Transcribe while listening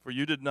For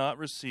you did not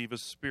receive a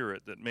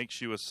spirit that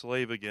makes you a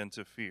slave again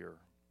to fear,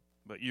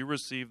 but you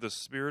received the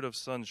spirit of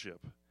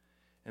sonship,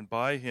 and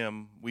by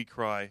him we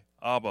cry,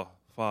 Abba,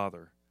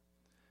 Father.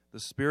 The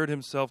Spirit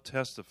himself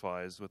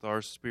testifies with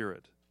our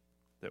spirit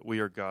that we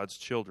are God's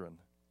children.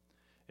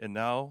 And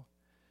now,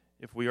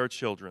 if we are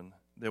children,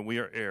 then we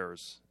are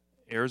heirs,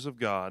 heirs of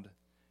God,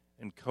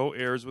 and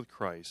co-heirs with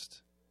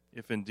Christ,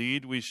 if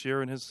indeed we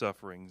share in his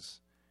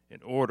sufferings,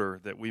 in order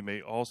that we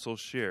may also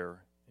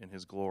share in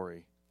his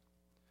glory.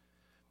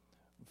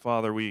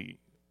 Father, we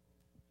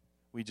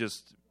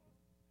just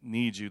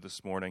need you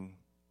this morning.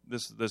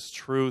 This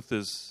truth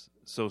is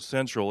so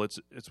central.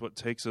 It's what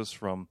takes us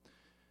from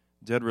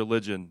dead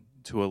religion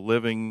to a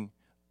living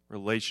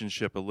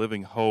relationship, a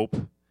living hope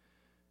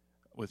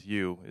with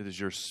you. It is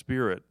your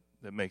Spirit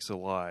that makes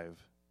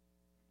alive.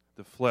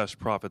 The flesh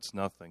profits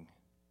nothing.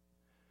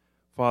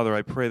 Father,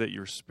 I pray that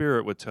your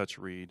Spirit would touch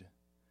Reed,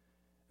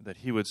 that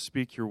he would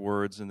speak your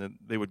words, and that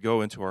they would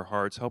go into our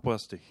hearts. Help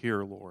us to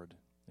hear, Lord,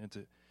 and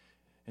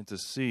to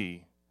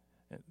see.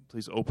 And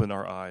please open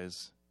our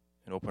eyes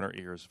and open our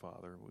ears,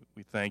 Father.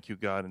 We thank you,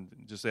 God, and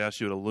just ask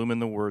you to illumine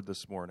the word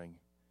this morning.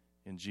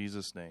 In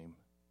Jesus' name,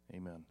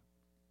 amen.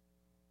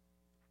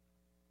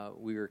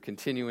 We are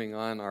continuing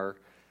on our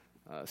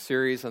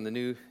series on the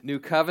new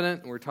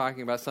covenant, and we're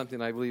talking about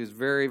something I believe is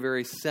very,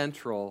 very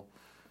central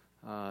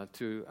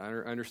to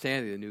our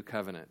understanding of the new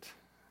covenant.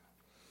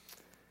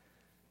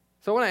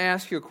 So I want to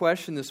ask you a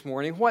question this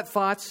morning. What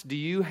thoughts do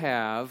you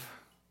have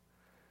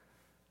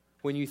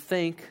when you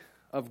think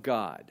of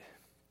God?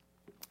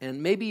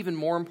 And maybe even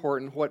more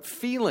important, what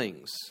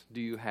feelings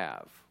do you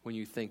have when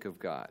you think of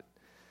God?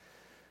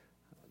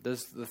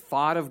 Does the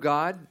thought of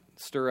God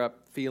stir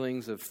up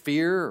feelings of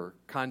fear or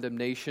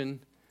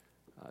condemnation?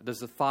 Does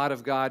the thought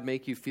of God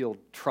make you feel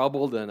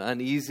troubled and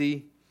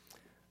uneasy?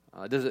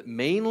 Does it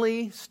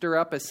mainly stir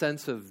up a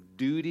sense of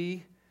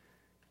duty,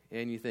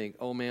 and you think,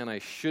 oh man, I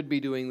should be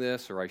doing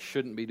this or I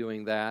shouldn't be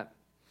doing that?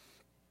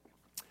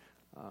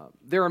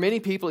 There are many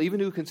people, even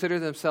who consider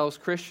themselves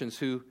Christians,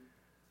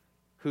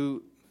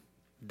 who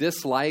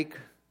dislike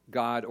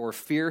God or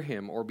fear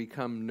him or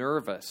become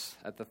nervous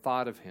at the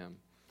thought of him.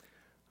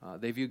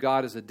 They view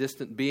God as a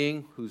distant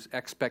being whose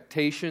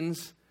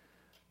expectations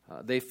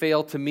they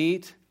fail to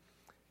meet,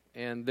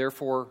 and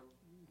therefore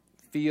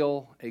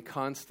feel a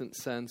constant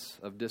sense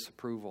of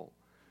disapproval.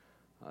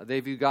 They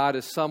view God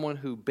as someone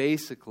who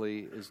basically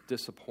is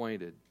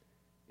disappointed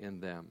in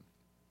them.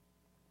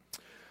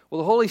 Well,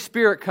 the Holy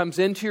Spirit comes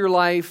into your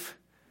life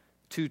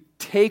to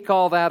take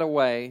all that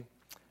away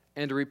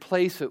and to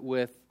replace it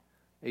with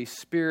a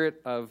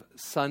spirit of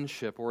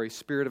sonship or a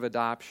spirit of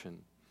adoption.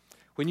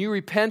 When you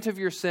repent of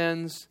your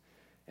sins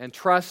and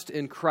trust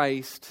in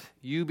Christ,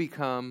 you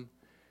become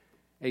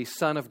a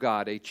son of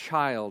God, a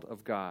child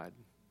of God.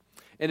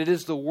 And it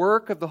is the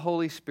work of the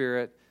Holy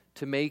Spirit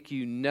to make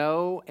you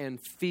know and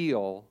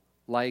feel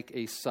like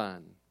a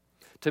son,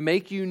 to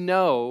make you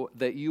know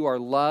that you are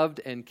loved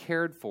and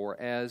cared for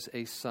as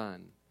a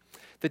son,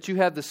 that you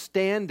have the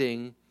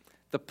standing,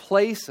 the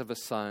place of a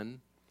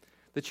son,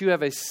 that you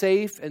have a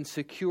safe and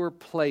secure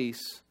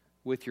place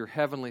with your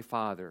Heavenly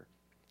Father,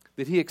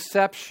 that He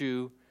accepts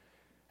you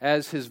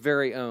as His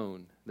very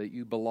own, that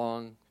you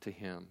belong to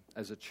Him,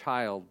 as a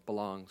child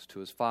belongs to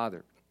his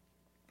father.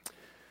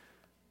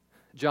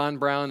 John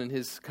Brown, in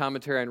his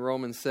commentary on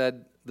Romans,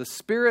 said, "The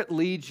Spirit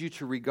leads you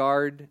to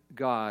regard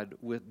God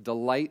with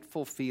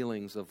delightful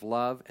feelings of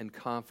love and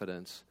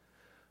confidence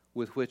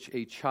with which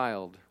a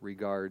child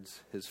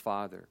regards his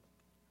father."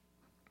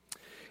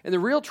 And the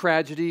real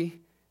tragedy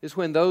is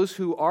when those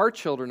who are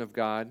children of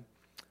God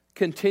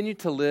continue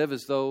to live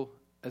as though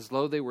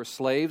they were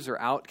slaves or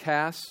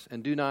outcasts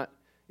and do not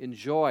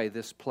enjoy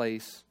this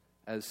place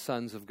as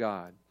sons of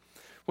God.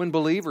 When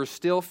believers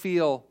still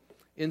feel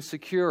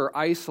insecure,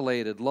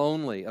 isolated,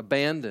 lonely,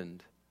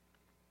 abandoned,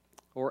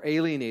 or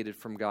alienated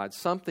from God,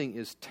 something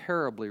is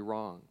terribly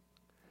wrong.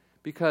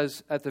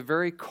 Because at the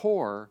very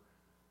core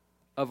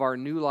of our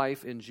new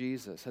life in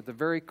Jesus, at the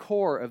very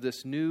core of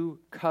this new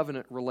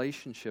covenant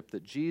relationship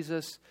that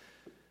Jesus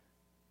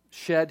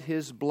shed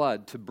His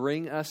blood to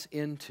bring us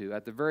into,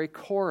 at the very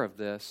core of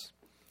this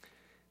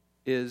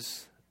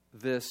is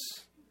this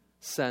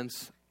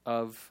sense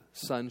of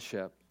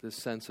sonship, this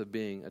sense of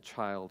being a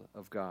child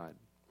of God.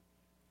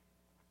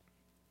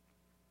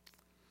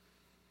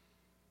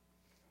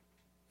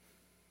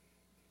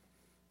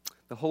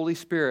 The Holy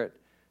Spirit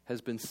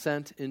has been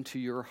sent into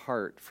your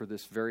heart for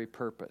this very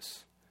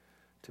purpose,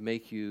 to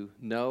make you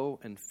know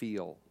and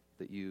feel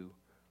that you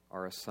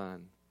are a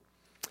son.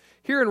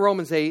 Here in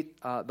Romans 8,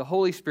 the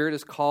Holy Spirit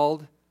is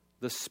called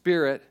the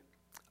Spirit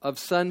of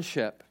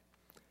sonship.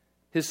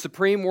 His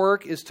supreme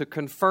work is to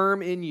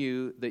confirm in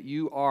you that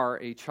you are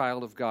a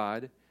child of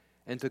God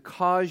and to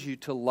cause you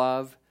to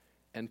love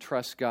and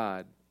trust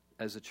God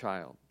as a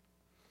child.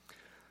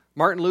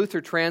 Martin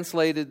Luther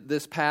translated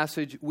this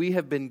passage, "We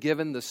have been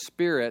given the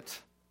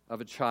spirit of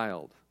a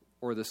child,"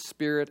 or the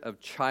spirit of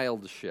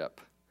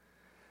childship.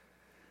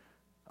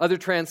 Other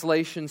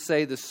translations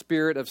say the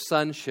spirit of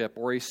sonship,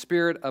 or a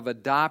spirit of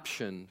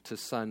adoption to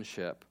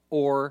sonship,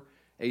 or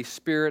a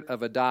spirit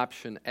of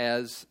adoption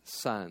as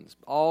sons,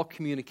 all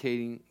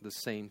communicating the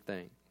same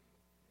thing.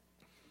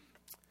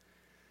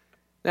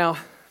 Now,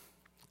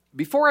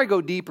 before I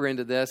go deeper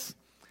into this,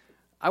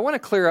 I want to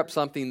clear up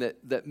something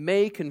that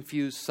may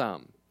confuse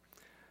some.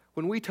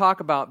 When we talk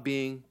about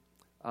being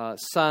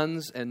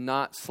sons and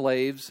not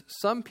slaves,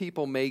 some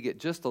people may get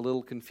just a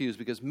little confused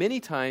because many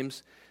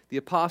times the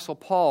Apostle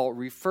Paul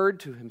referred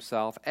to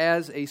himself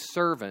as a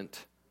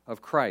servant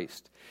of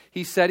Christ.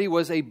 He said he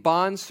was a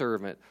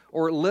bondservant,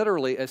 or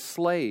literally a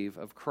slave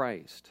of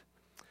Christ.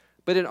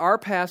 But in our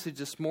passage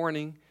this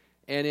morning,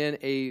 and in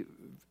a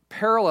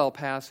parallel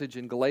passage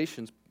in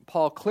Galatians,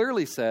 Paul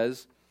clearly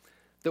says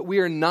that we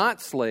are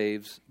not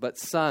slaves, but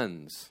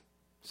sons.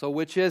 So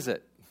which is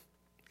it?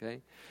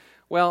 Okay.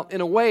 Well,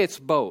 in a way, it's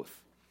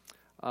both.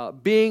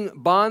 Being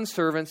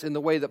bondservants in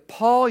the way that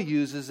Paul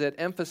uses it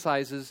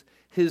emphasizes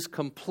his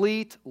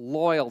complete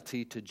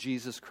loyalty to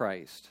Jesus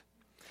Christ,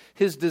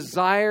 his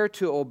desire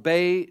to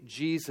obey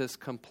Jesus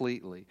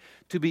completely,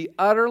 to be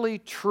utterly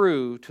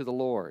true to the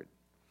Lord.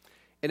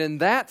 And in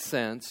that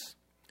sense,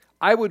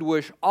 I would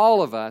wish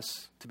all of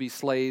us to be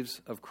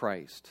slaves of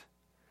Christ.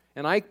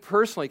 And I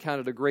personally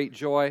count it a great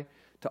joy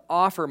to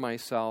offer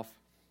myself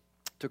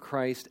to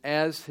Christ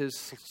as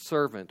his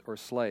servant or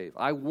slave.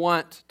 I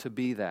want to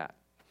be that.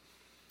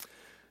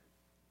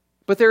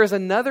 But there is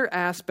another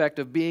aspect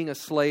of being a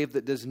slave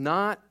that does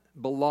not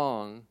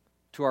belong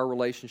to our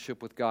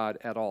relationship with God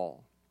at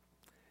all.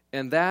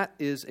 And that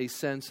is a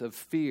sense of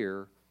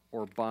fear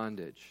or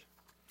bondage.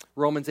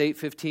 Romans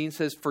 8:15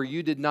 says, "For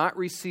you did not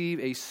receive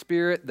a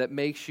spirit that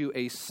makes you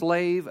a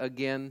slave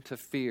again to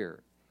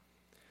fear."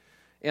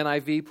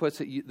 NIV puts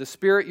it, "The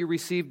spirit you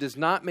received does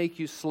not make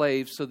you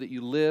slaves so that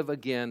you live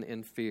again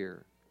in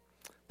fear."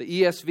 The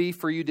ESV,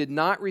 "For you did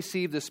not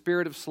receive the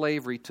spirit of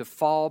slavery to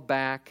fall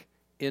back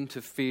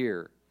into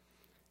fear."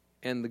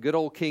 And the good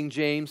old King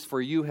James,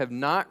 "For you have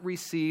not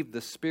received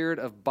the spirit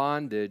of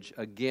bondage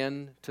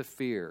again to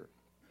fear."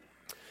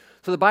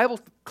 So the Bible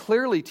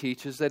clearly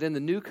teaches that in the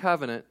new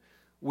covenant,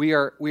 we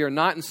are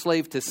not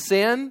enslaved to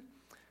sin,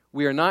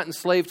 we are not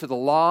enslaved to the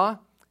law,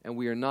 and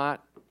we are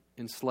not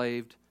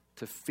enslaved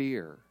to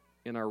fear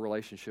in our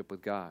relationship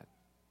with God.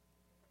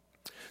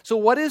 So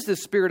what is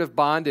this spirit of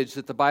bondage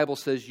that the Bible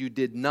says you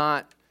did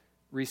not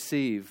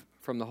receive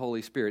from the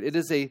Holy Spirit? It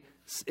is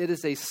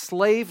a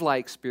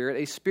slave-like spirit,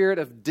 a spirit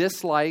of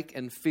dislike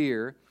and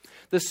fear,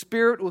 the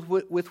spirit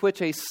with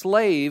which a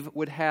slave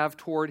would have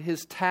toward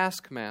his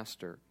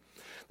taskmaster,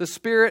 the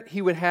spirit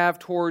he would have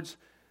towards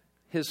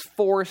his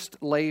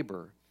forced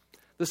labor,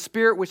 the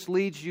spirit which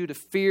leads you to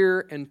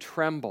fear and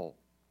tremble.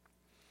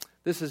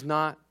 This is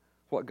not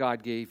what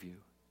God gave you.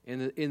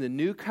 In the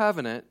new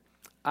covenant,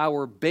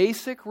 our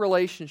basic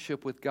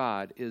relationship with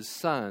God is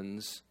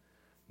sons,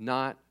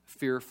 not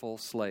fearful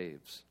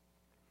slaves.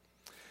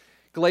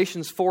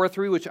 Galatians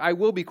 4:3, which I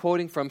will be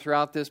quoting from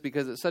throughout this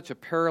because it's such a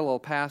parallel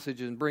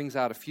passage and brings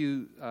out a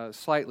few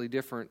slightly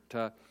different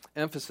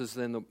emphasis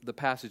than the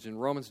passage in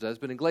Romans does.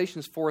 But in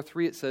Galatians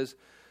 4:3 it says,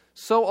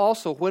 "So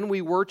also when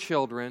we were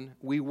children,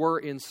 we were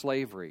in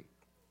slavery,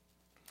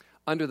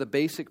 under the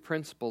basic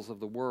principles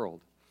of the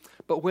world.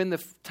 But when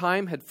the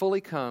time had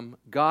fully come,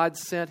 God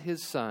sent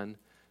his Son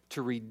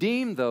to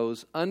redeem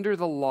those under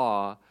the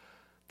law,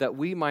 that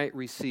we might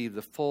receive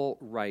the full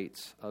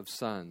rights of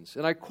sons."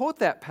 And I quote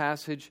that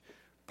passage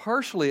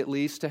partially at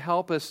least to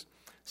help us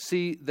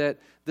see that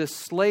this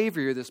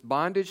slavery or this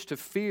bondage to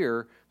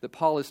fear that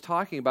Paul is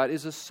talking about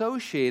is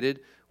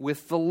associated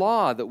with the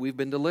law that we've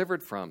been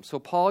delivered from. So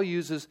Paul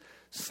uses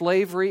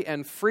slavery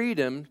and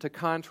freedom to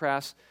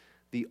contrast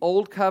the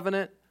old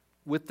covenant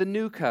with the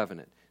new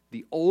covenant,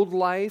 the old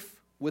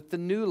life with the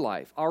new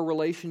life, our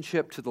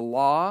relationship to the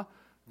law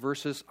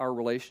versus our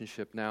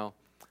relationship now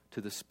to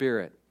the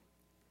Spirit.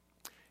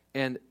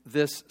 And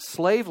this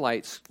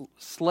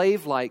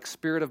slave-like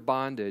spirit of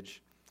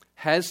bondage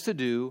has to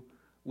do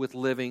with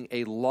living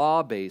a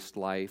law-based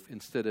life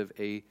instead of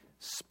a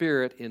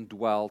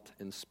Spirit-indwelt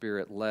and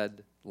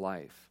Spirit-led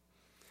life.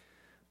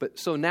 But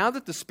so now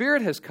that the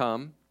Spirit has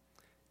come,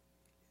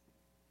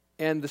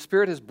 and the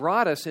Spirit has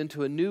brought us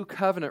into a new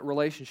covenant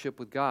relationship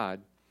with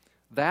God,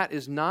 that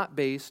is not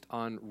based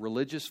on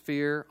religious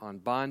fear, on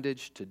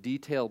bondage to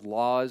detailed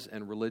laws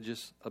and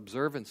religious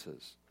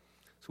observances.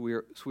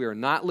 So we are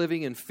not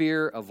living in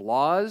fear of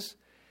laws.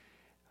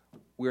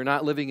 We are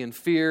not living in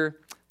fear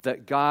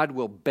that God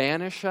will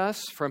banish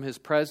us from his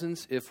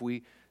presence if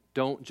we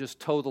don't just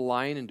toe the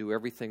line and do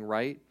everything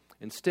right.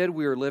 Instead,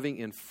 we are living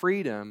in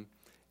freedom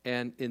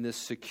and in this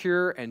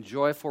secure and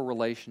joyful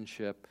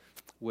relationship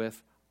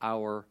with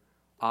our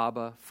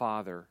Abba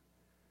Father.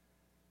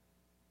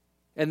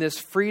 And this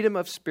freedom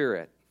of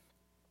spirit,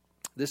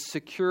 this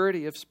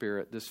security of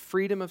spirit, this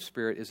freedom of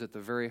spirit is at the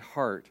very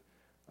heart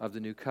of the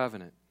new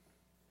covenant.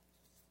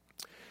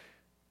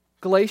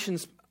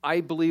 Galatians,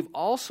 I believe,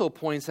 also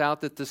points out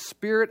that the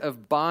spirit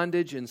of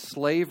bondage and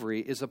slavery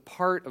is a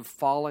part of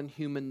fallen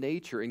human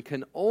nature and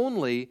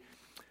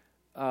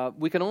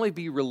we can only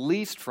be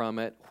released from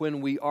it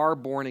when we are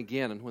born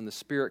again and when the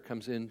Spirit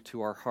comes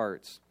into our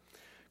hearts.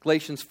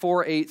 Galatians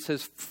 4:8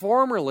 says,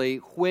 "Formerly,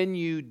 when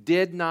you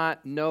did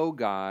not know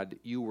God,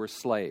 you were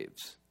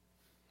slaves."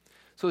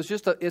 So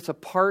it's a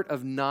part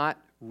of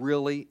not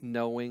really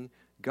knowing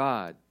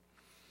God.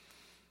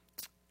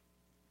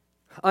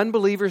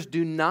 Unbelievers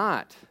do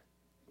not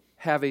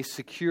have a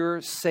secure,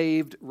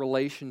 saved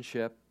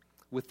relationship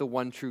with the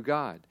one true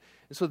God.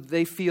 And so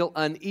they feel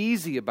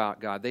uneasy about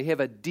God. They have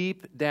a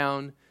deep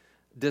down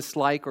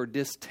dislike or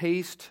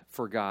distaste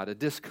for God, a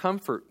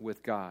discomfort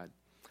with God.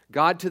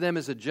 God to them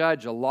is a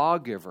judge, a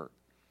lawgiver,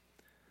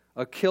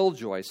 a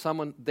killjoy,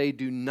 someone they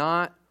do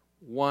not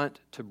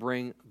want to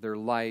bring their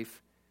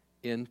life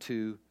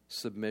into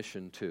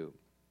submission to.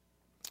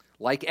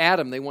 Like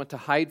Adam, they want to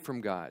hide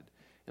from God.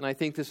 And I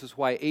think this is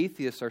why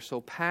atheists are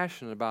so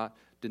passionate about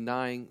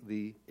denying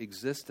the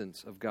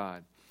existence of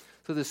God.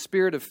 So the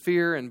spirit of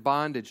fear and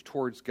bondage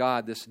towards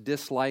God, this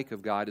dislike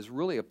of God, is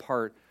really a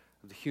part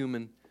of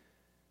the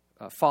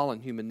fallen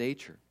human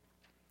nature.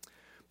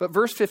 But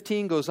verse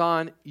 15 goes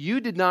on, "You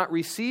did not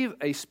receive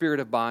a spirit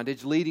of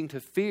bondage leading to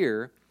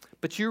fear,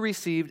 but you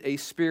received a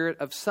spirit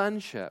of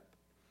sonship."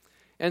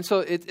 And so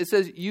it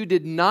says you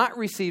did not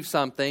receive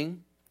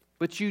something,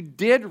 but you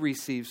did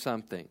receive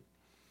something.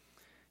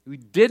 You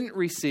didn't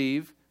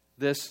receive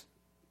this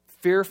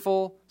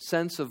fearful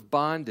sense of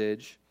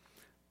bondage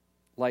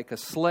like a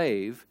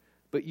slave,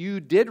 but you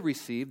did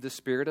receive the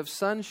spirit of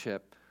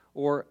sonship,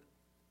 or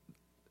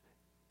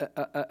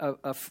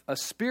a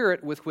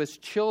spirit with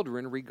which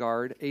children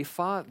regard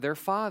their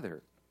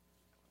father.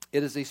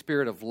 It is a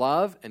spirit of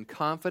love and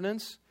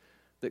confidence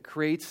that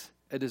creates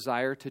a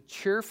desire to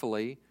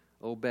cheerfully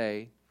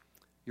obey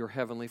your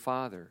heavenly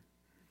Father.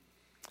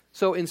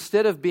 So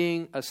instead of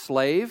being a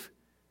slave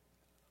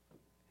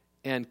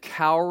and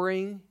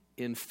cowering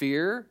in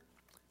fear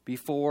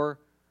before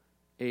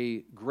a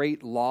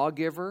great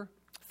lawgiver,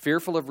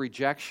 fearful of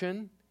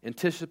rejection,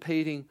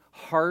 anticipating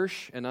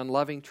harsh and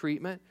unloving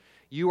treatment,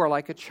 you are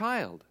like a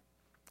child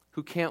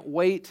who can't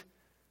wait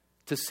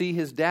to see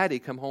his daddy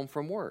come home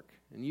from work.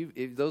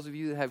 And those of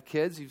you that have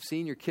kids, you've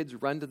seen your kids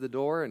run to the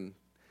door and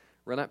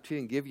run up to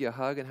you and give you a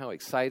hug and how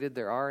excited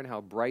they are and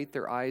how bright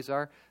their eyes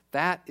are.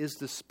 That is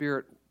the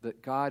spirit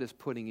that God is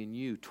putting in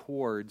you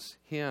towards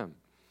Him.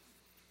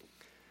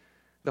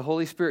 The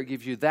Holy Spirit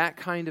gives you that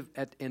kind of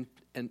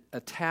an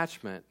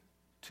attachment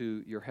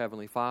to your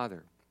Heavenly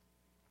Father.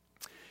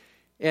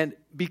 And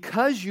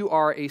because you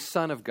are a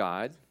son of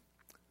God,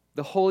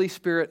 the Holy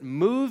Spirit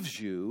moves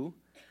you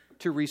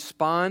to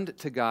respond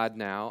to God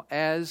now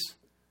as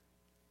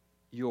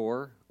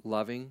your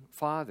loving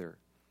Father.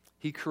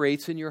 He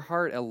creates in your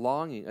heart a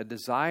longing, a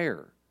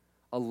desire,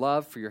 a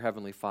love for your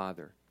Heavenly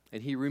Father.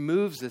 And He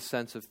removes this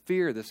sense of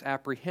fear, this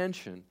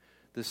apprehension,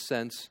 this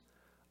sense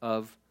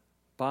of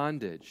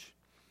bondage.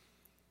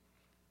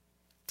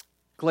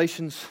 In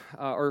Galatians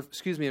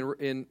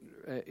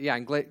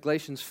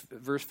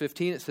verse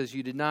 15, it says,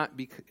 "You did not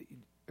be."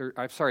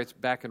 It's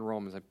back in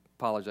Romans. I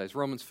apologize.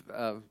 Romans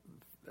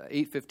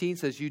 8:15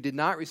 says, "You did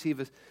not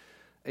receive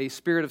a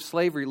spirit of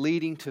slavery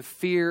leading to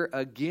fear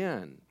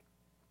again."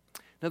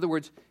 In other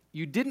words,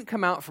 you didn't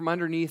come out from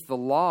underneath the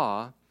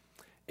law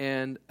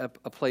and a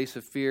place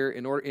of fear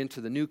into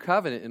the new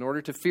covenant in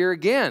order to fear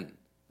again.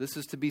 This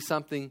is to be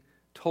something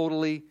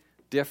totally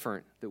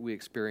different that we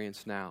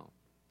experience now.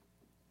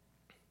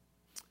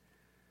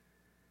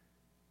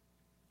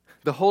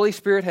 The Holy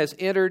Spirit has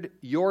entered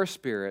your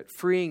spirit,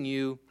 freeing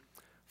you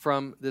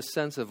from this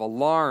sense of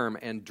alarm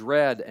and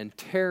dread and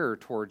terror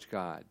towards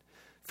God,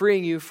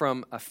 freeing you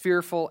from a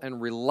fearful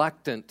and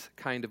reluctant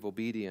kind of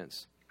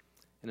obedience.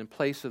 And in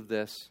place of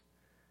this,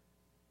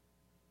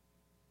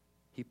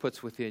 He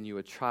puts within you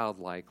a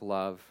childlike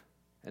love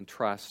and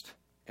trust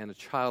and a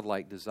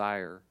childlike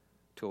desire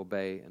to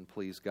obey and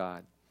please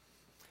God.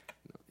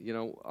 You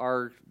know,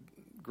 our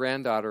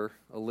granddaughter,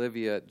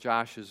 Olivia,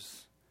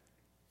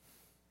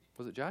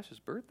 was it Josh's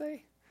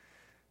birthday?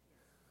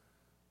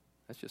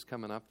 That's just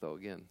coming up, though,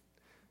 again.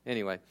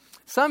 Anyway,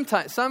 some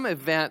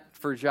event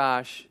for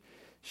Josh,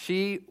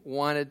 she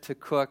wanted to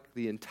cook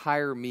the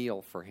entire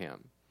meal for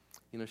him.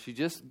 You know, she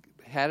just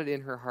had it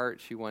in her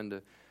heart. She wanted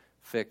to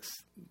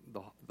fix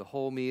the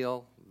whole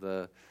meal,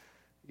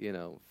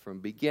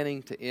 from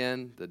beginning to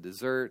end, the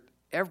dessert,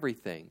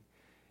 everything.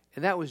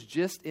 And that was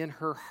just in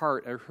her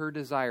heart, or her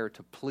desire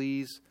to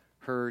please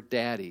her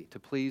daddy, to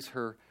please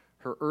her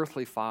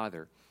earthly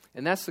father.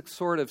 And that's the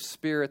sort of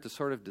spirit, the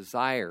sort of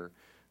desire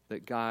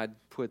that God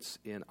puts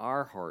in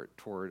our heart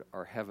toward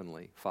our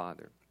Heavenly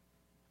Father.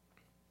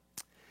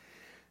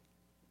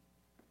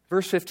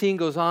 Verse 15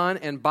 goes on,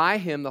 and by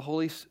Him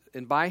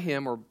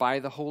or by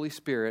the Holy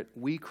Spirit,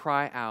 we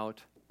cry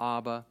out,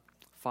 Abba,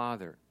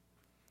 Father.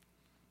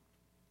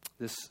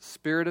 This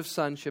spirit of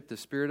sonship, the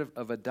spirit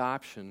of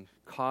adoption,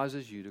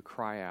 causes you to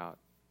cry out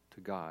to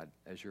God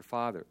as your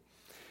Father.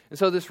 And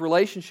so this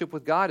relationship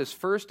with God is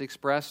first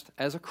expressed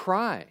as a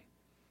cry.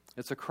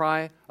 It's a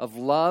cry of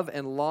love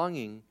and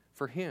longing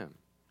for Him.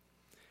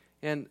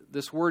 And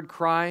this word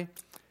cry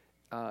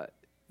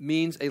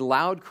means a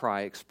loud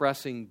cry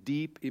expressing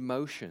deep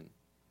emotion.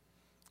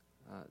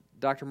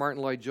 Dr.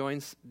 Martin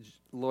Lloyd-Jones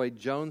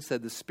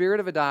said, the spirit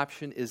of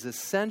adoption is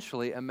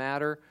essentially a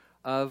matter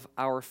of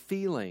our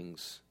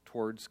feelings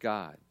towards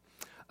God,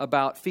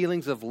 about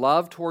feelings of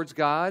love towards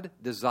God,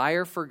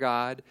 desire for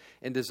God,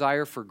 and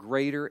desire for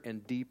greater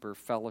and deeper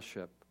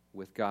fellowship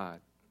with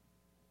God.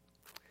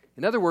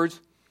 In other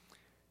words,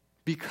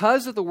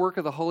 because of the work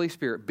of the Holy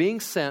Spirit being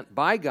sent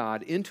by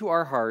God into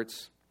our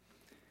hearts,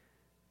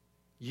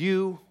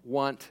 you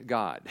want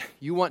God.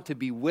 You want to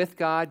be with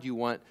God. You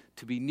want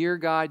to be near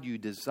God. You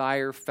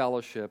desire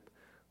fellowship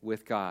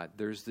with God.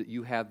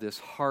 You have this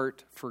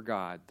heart for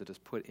God that is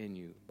put in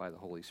you by the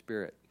Holy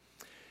Spirit.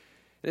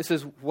 And it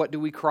says, what do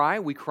we cry?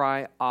 We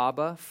cry,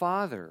 Abba,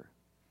 Father.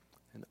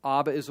 And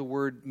Abba is a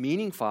word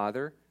meaning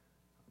Father,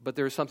 but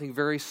there is something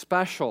very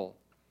special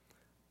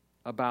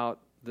about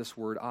this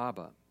word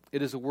Abba.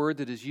 It is a word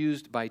that is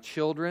used by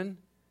children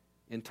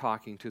in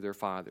talking to their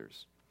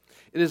fathers.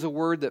 It is a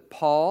word that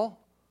Paul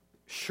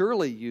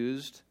surely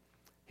used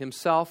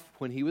himself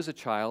when he was a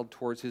child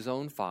towards his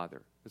own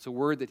father. It's a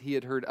word that he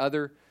had heard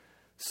other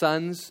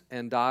sons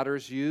and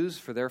daughters use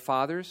for their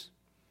fathers.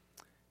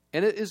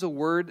 And it is a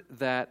word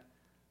that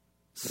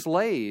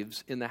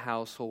slaves in the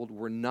household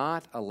were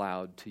not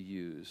allowed to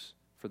use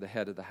for the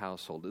head of the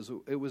household.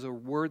 It was a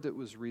word that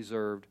was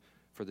reserved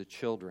for the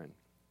children.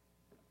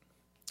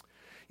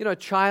 You know, a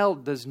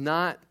child does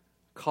not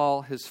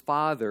call his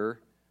father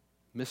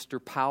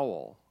Mr.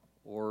 Powell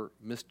or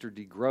Mr.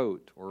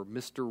 DeGroat or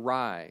Mr.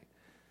 Rye.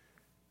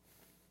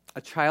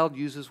 A child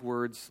uses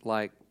words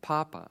like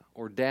Papa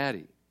or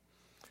Daddy.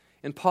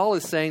 And Paul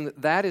is saying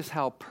that that is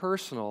how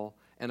personal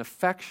and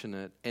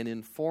affectionate and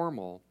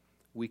informal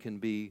we can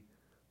be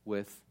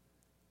with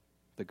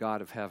the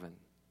God of heaven.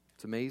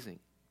 It's amazing.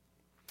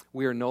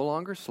 We are no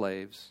longer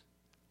slaves,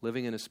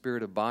 living in a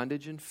spirit of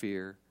bondage and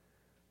fear.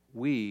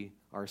 We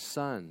are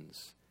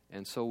sons,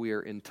 and so we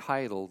are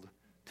entitled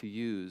to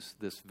use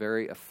this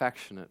very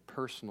affectionate,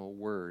 personal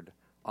word,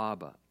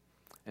 Abba.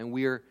 And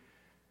we are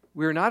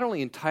not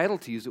only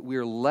entitled to use it, we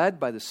are led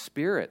by the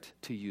Spirit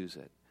to use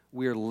it.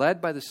 We are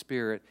led by the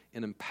Spirit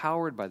and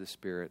empowered by the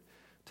Spirit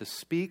to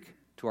speak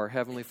to our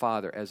Heavenly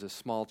Father as a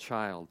small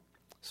child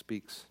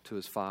speaks to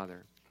his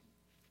father.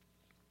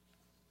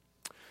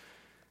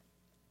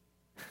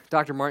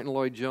 Dr. Martin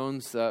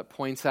Lloyd-Jones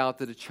points out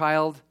that a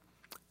child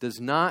does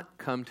not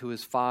come to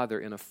his father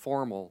in a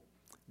formal,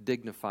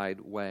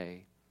 dignified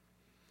way.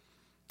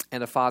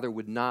 And a father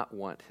would not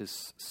want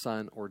his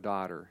son or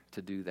daughter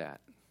to do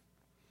that.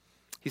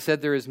 He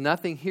said, there is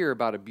nothing here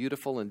about a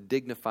beautiful and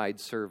dignified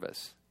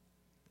service,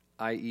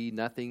 i.e.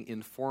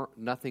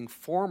 nothing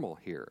formal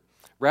here.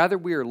 Rather,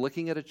 we are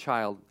looking at a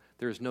child.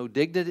 There is no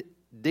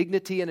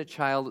dignity in a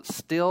child,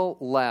 still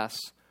less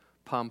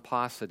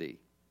pomposity.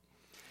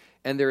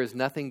 And there is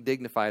nothing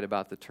dignified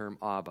about the term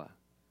Abba.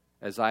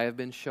 As I have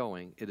been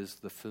showing, it is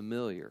the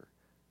familiar,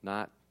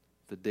 not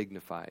the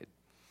dignified.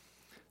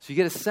 So you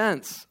get a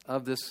sense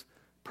of this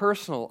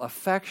personal,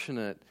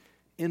 affectionate,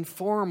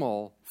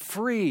 informal,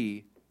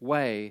 free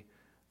way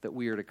that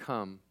we are to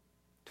come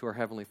to our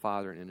Heavenly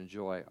Father and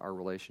enjoy our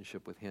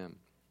relationship with Him.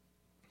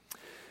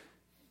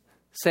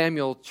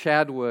 Samuel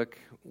Chadwick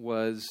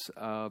was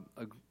a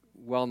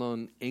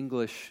well-known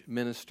English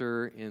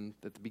minister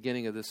at the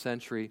beginning of this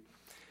century.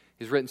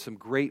 He's written some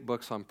great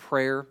books on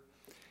prayer.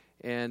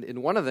 And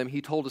in one of them, he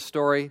told a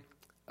story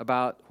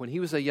about when he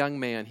was a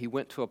young man, he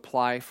went to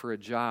apply for a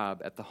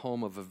job at the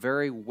home of a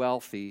very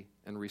wealthy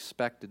and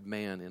respected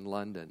man in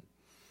London.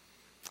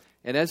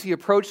 And as he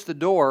approached the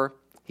door,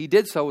 he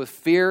did so with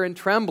fear and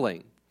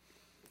trembling.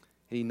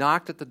 He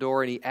knocked at the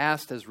door and he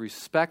asked as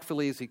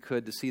respectfully as he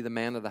could to see the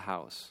man of the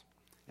house.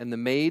 And the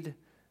maid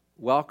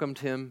welcomed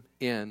him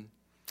in.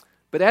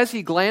 But as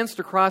he glanced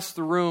across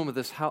the room of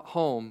this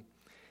home,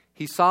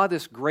 he saw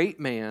this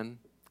great man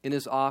in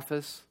his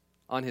office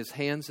on his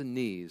hands and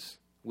knees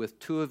with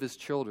two of his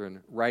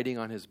children riding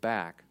on his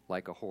back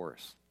like a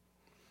horse.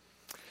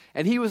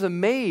 And he was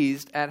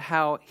amazed at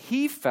how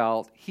he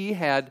felt he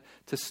had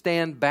to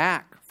stand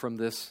back from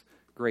this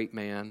great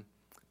man,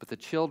 but the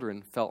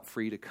children felt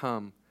free to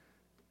come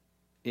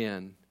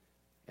in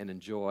and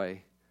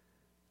enjoy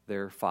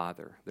their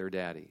father, their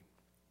daddy.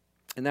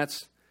 And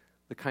that's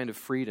the kind of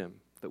freedom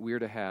that we are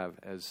to have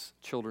as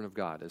children of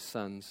God, as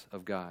sons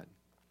of God.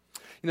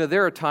 You know,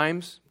 there are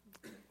times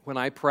when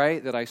I pray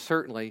that I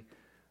certainly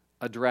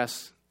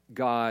address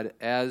God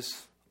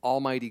as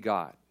Almighty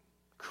God,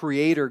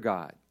 Creator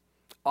God,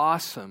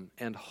 awesome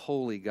and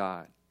holy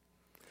God.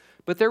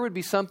 But there would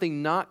be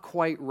something not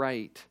quite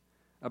right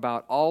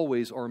about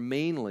always or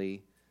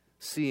mainly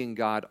seeing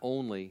God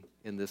only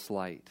in this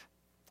light.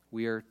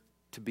 We are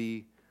to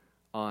be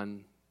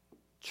on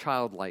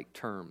childlike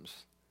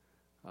terms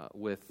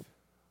with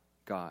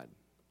God,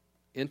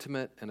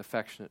 intimate and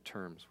affectionate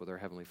terms with our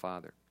Heavenly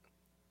Father.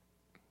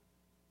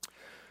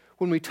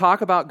 When we talk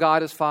about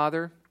God as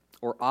Father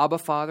or Abba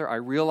Father, I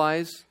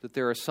realize that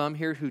there are some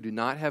here who do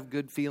not have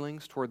good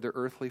feelings toward their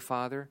earthly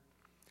father.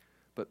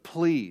 But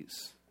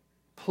please,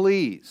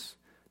 please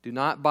do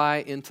not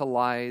buy into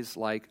lies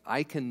like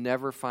I can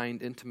never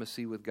find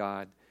intimacy with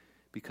God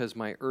because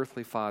my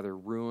earthly father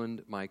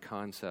ruined my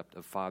concept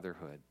of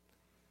fatherhood.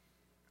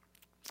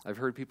 I've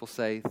heard people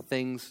say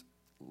things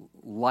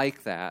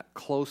like that,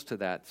 close to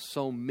that,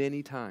 so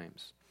many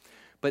times.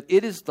 But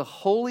it is the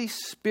Holy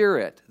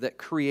Spirit that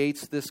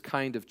creates this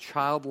kind of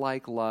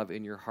childlike love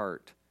in your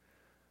heart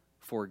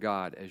for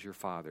God as your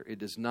Father. It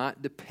does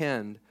not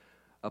depend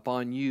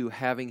upon you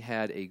having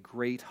had a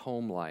great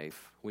home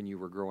life when you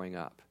were growing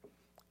up.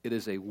 It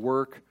is a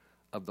work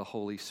of the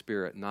Holy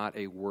Spirit, not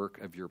a work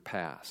of your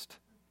past.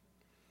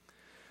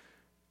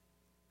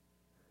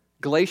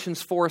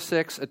 Galatians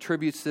 4:6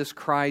 attributes this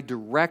cry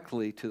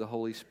directly to the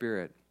Holy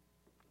Spirit.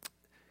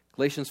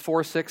 Galatians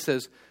 4:6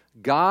 says,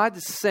 God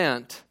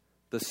sent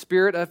the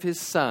Spirit of His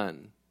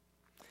Son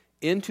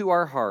into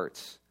our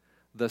hearts,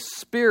 the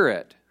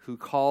Spirit who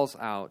calls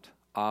out,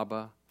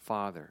 Abba,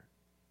 Father.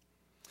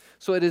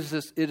 So it is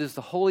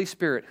the Holy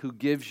Spirit who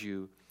gives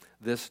you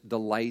this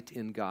delight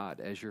in God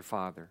as your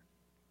Father,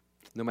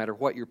 no matter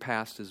what your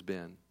past has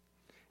been.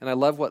 And I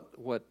love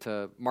what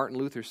Martin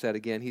Luther said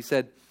again. He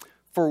said,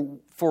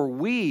 For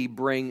we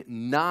bring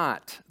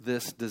not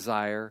this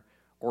desire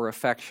or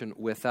affection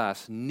with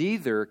us,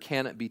 neither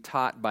can it be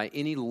taught by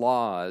any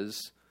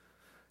laws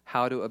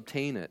how to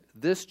obtain it.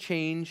 This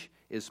change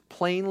is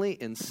plainly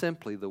and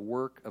simply the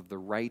work of the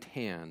right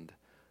hand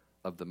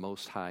of the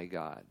Most High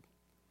God.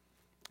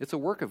 It's a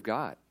work of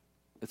God.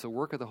 It's a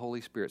work of the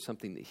Holy Spirit,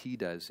 something that He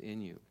does in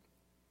you.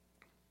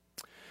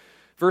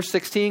 Verse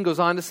 16 goes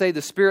on to say,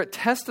 the Spirit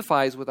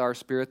testifies with our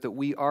spirit that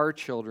we are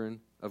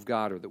children of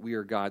God, or that we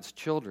are God's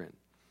children.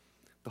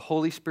 The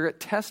Holy Spirit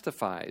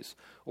testifies,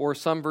 or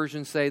some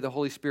versions say the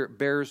Holy Spirit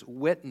bears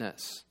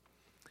witness.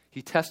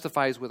 He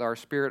testifies with our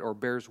spirit or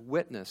bears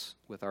witness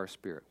with our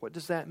spirit. What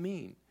does that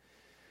mean?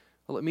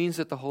 Well, it means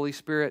that the Holy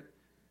Spirit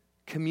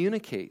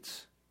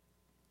communicates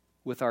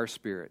with our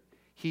spirit.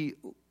 He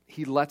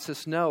lets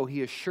us know,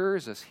 He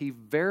assures us, He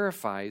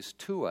verifies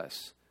to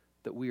us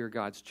that we are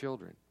God's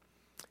children.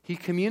 He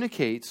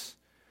communicates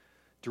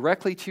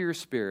directly to your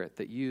spirit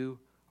that you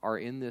are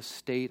in this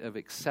state of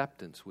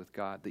acceptance with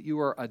God, that you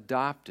are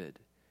adopted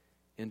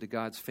into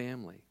God's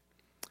family,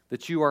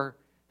 that you are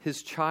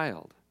His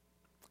child,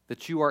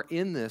 that you are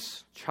in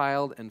this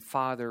child and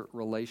father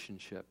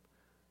relationship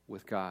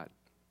with God.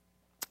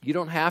 You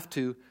don't have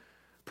to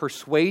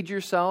persuade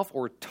yourself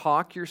or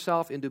talk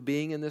yourself into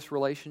being in this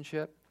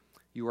relationship.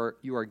 You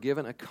are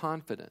given a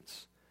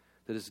confidence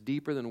that is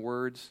deeper than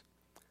words,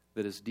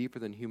 that is deeper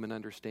than human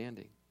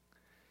understanding.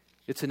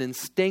 It's an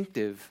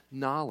instinctive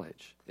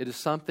knowledge. It is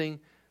something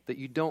that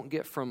you don't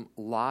get from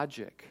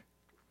logic.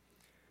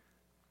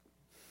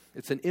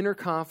 It's an inner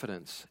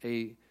confidence.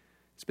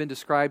 It's been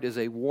described as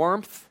a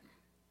warmth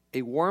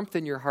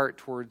in your heart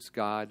towards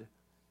God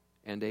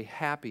and a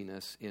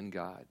happiness in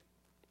God.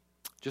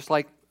 Just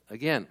like,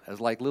 again, as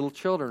like little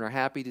children are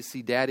happy to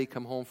see Daddy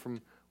come home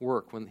from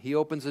work. When he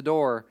opens the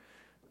door,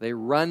 they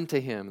run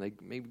to him. They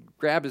maybe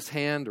grab his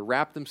hand or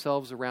wrap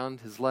themselves around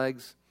his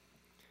legs.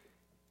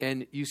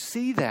 And you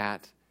see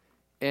that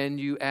and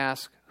you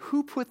ask,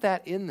 who put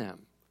that in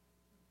them?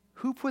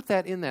 Who put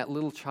that in that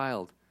little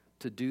child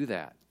to do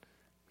that?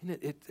 I mean,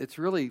 it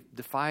really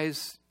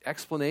defies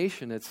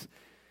explanation.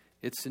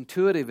 It's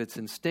intuitive, it's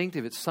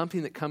instinctive, it's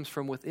something that comes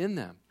from within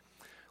them.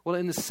 Well,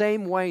 in the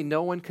same way,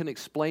 no one can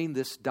explain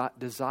this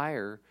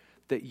desire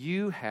that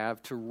you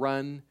have to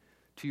run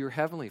to your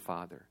Heavenly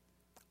Father.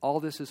 All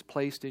this is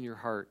placed in your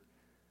heart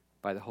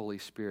by the Holy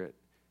Spirit.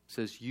 It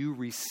says you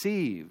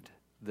received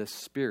the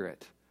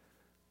Spirit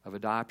of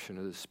adoption,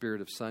 or the Spirit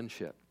of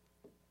sonship.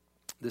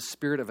 The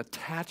Spirit of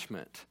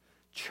attachment,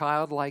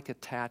 childlike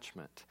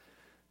attachment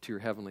to your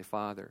Heavenly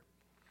Father.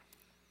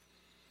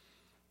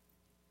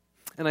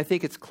 And I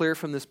think it's clear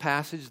from this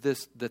passage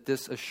that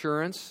this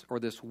assurance or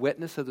this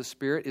witness of the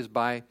Spirit is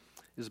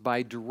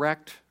by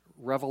direct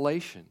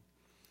revelation.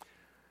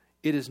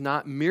 It is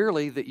not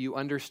merely that you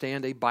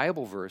understand a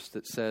Bible verse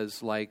that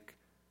says, like,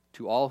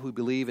 to all who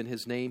believe in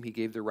His name, He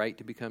gave the right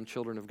to become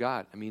children of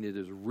God. I mean, it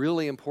is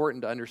really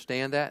important to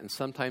understand that, and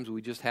sometimes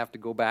we just have to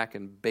go back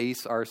and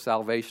base our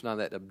salvation on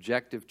that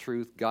objective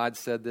truth. God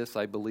said this,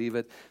 I believe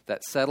it.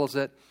 That settles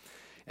it,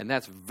 and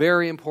that's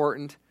very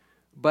important.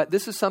 But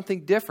this is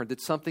something different.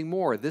 It's something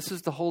more. This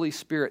is the Holy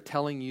Spirit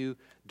telling you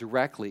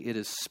directly. It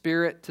is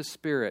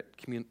spirit-to-spirit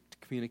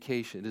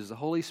communication. It is the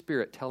Holy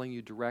Spirit telling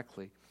you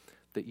directly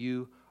that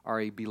you are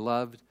a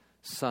beloved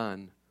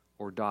son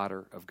or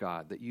daughter of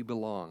God, that you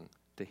belong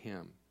to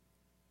Him.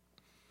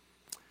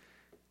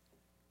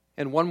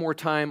 And one more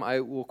time,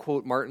 I will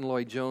quote Martin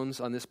Lloyd-Jones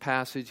on this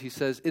passage. He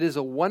says, "It is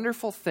a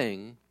wonderful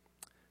thing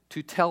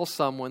to tell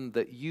someone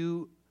that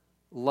you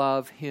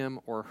love him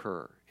or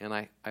her." And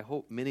I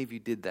hope many of you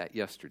did that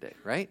yesterday,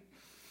 right?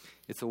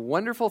 It's a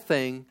wonderful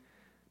thing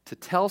to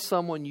tell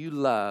someone you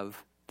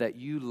love that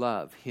you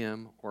love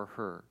him or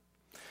her.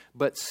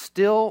 But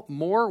still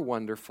more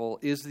wonderful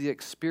is the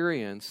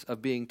experience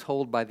of being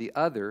told by the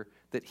other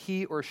that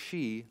he or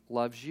she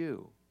loves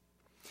you.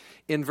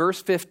 In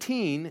verse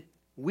 15,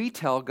 we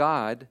tell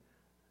God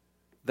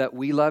that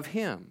we love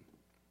Him.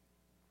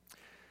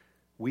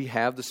 We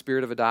have the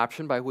Spirit of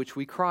adoption by which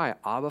we cry,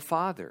 Abba,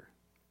 Father.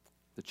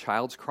 the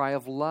child's cry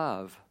of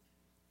love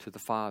to the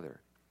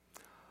Father.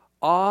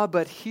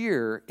 But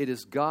here it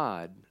is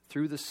God,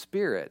 through the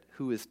Spirit,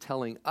 who is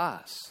telling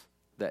us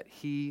that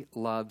He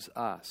loves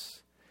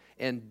us,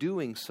 and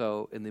doing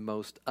so in the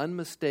most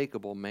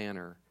unmistakable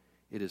manner.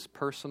 It is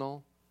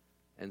personal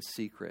and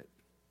secret.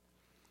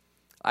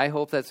 I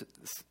hope that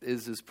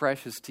is as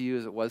precious to you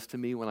as it was to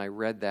me when I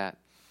read that.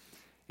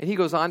 And he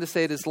goes on to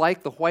say, it is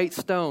like the white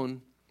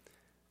stone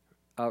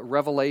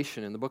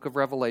revelation in the book of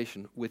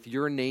Revelation with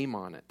your name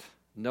on it.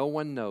 No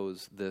one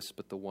knows this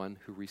but the one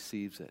who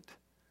receives it.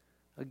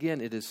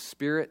 Again, it is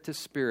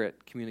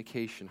spirit-to-spirit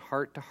communication,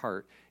 heart to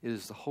heart. It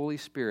is the Holy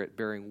Spirit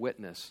bearing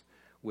witness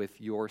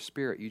with your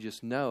spirit. You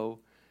just know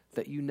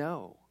that you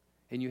know.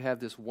 And you have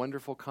this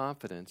wonderful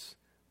confidence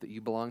that you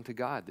belong to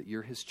God, that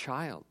you're His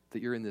child,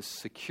 that you're in this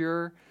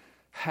secure,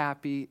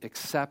 happy,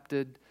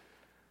 accepted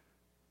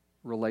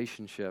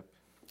relationship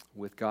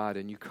with God.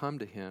 And you come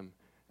to Him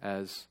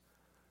as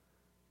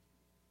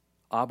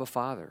Abba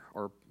Father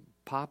or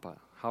Papa,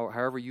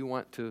 however you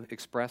want to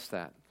express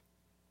that.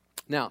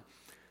 Now,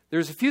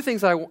 there's a few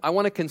things I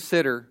want to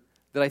consider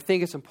that I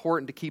think it's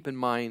important to keep in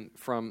mind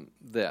from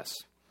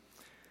this.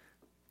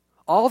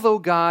 Although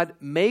God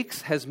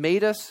has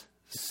made us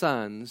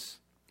sons,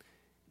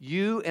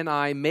 you and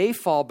I may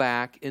fall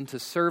back into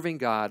serving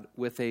God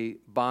with a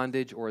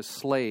bondage or a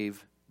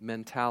slave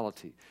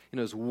mentality. You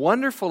know, as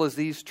wonderful as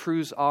these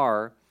truths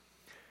are,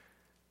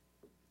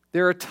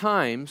 there are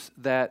times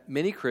that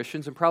many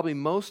Christians, and probably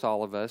most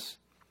all of us,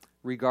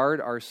 regard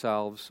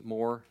ourselves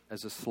more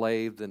as a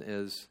slave than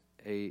as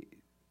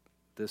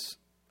this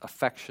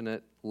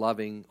affectionate,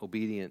 loving,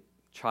 obedient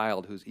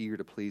child who's eager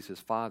to please his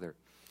Father.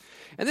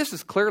 And this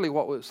is clearly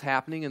what was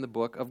happening in the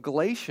book of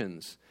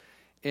Galatians.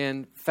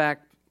 In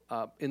fact,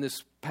 in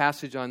this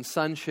passage on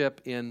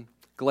sonship in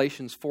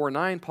Galatians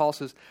 4:9, Paul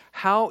says,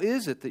 how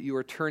is it that you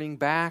are turning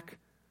back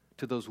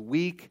to those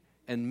weak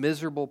and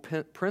miserable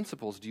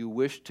principles? Do you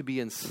wish to be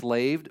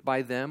enslaved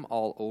by them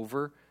all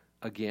over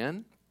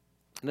again?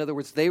 In other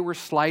words, they were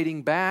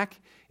sliding back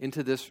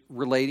into this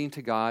relating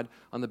to God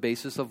on the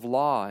basis of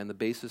law and the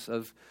basis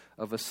of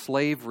a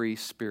slavery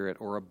spirit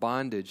or a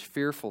bondage,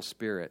 fearful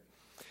spirit.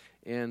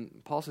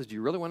 And Paul says, do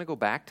you really want to go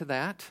back to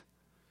that?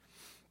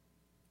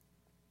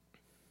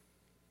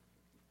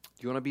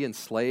 Do you want to be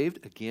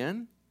enslaved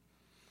again?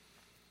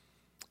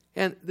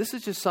 And this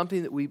is just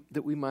something that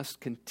we must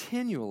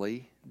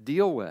continually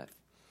deal with.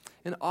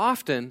 And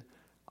often,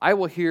 I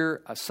will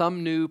hear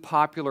some new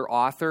popular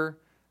author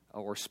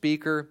or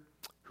speaker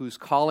who's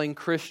calling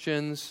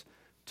Christians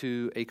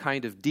to a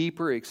kind of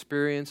deeper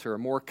experience or a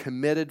more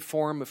committed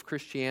form of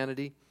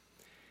Christianity.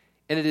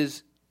 And it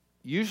is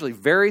usually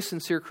very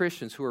sincere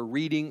Christians who are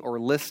reading or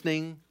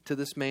listening to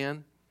this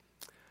man.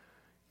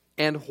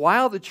 And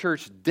while the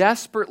church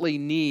desperately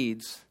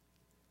needs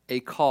a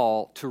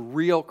call to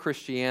real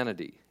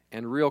Christianity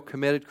and real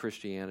committed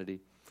Christianity,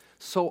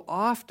 so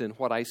often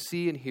what I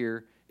see and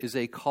hear is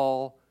a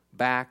call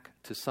back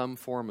to some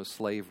form of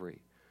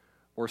slavery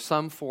or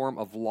some form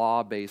of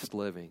law-based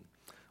living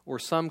or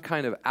some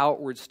kind of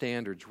outward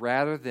standards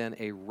rather than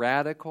a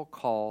radical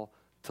call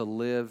to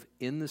live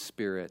in the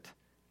Spirit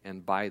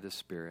and by the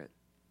Spirit.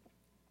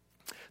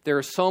 There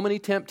are so many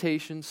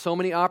temptations, so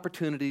many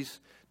opportunities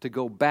to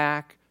go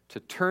back, to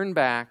turn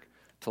back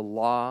to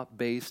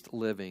law-based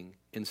living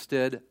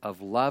instead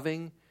of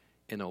loving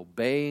and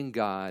obeying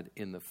God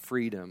in the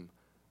freedom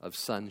of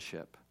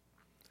sonship.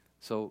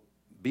 So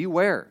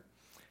beware.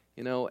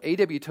 You know,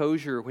 A.W.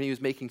 Tozier, when he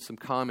was making some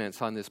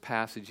comments on this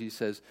passage, he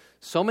says,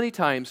 so many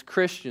times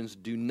Christians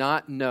do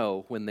not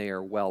know when they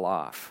are well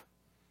off.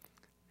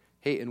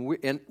 Hey,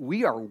 and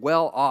we are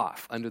well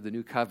off under the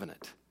new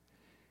covenant.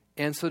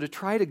 And so to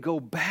try to go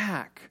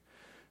back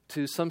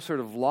to some sort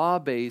of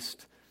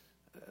law-based,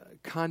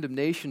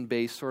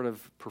 condemnation-based, sort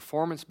of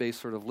performance-based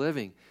sort of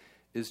living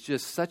is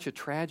just such a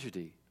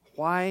tragedy.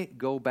 Why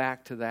go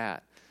back to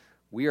that?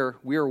 We are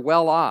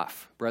well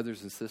off,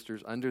 brothers and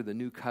sisters, under the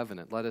new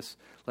covenant. Let us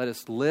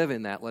live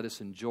in that. Let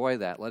us enjoy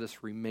that. Let us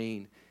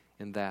remain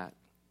in that.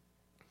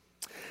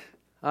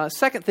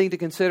 Second thing to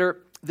consider,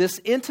 this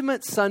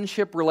intimate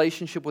sonship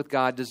relationship with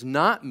God does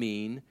not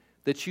mean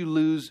that you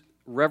lose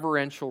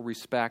reverential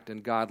respect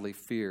and godly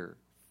fear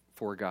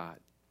for God.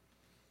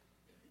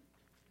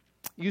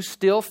 You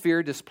still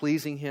fear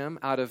displeasing Him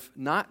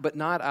but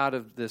not out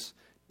of this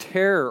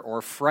terror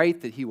or fright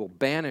that He will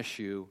banish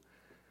you,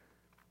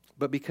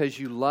 but because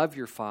you love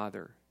your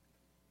Father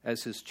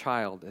as His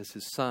child, as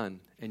His son,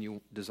 and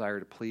you desire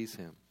to please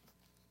Him.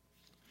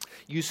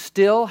 You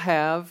still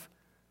have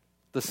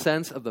the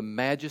sense of the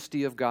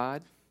majesty of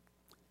God.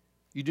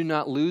 You do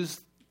not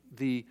lose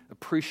the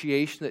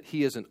appreciation that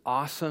He is an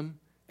awesome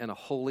and a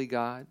holy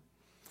God.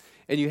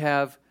 And you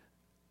have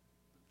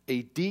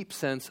a deep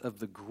sense of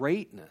the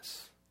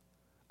greatness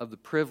of the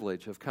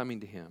privilege of coming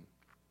to Him.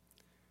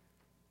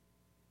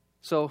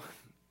 So,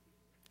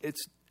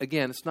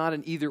 it's not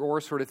an either-or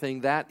sort of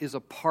thing. That is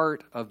a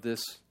part of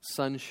this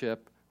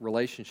sonship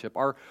relationship.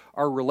 Our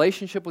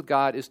relationship with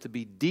God is to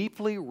be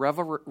deeply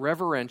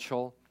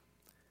reverential,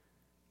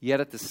 yet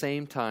at the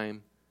same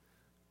time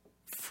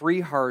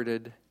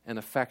free-hearted and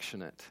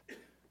affectionate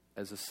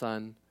as a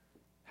son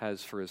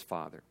has for his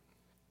father.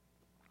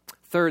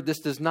 Third, this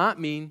does not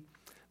mean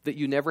that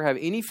you never have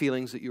any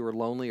feelings that you are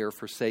lonely or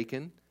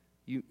forsaken.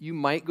 You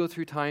might go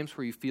through times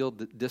where you feel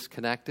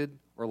disconnected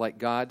or like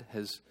God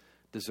has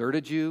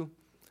deserted you.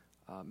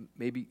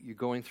 Maybe you're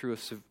going through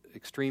an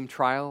extreme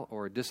trial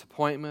or a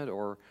disappointment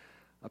or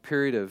a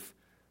period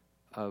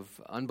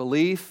of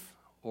unbelief,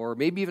 or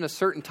maybe even a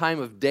certain time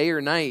of day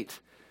or night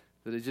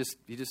that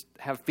you just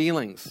have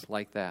feelings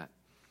like that.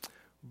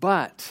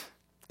 But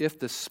if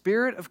the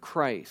Spirit of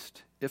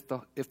Christ, if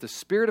the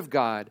Spirit of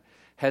God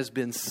has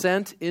been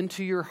sent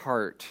into your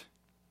heart,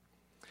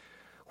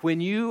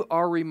 when you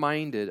are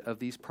reminded of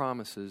these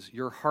promises,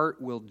 your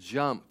heart will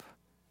jump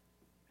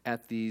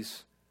at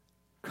these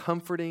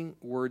comforting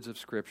words of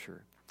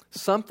Scripture.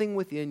 Something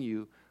within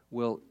you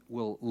will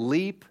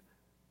leap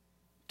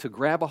to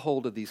grab a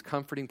hold of these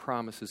comforting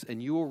promises,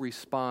 and you will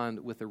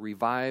respond with a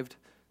revived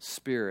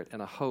spirit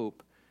and a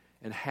hope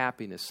and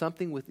happiness.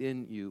 Something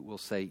within you will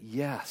say,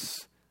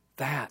 yes,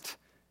 that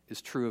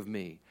is true of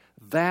me.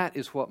 That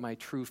is what my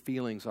true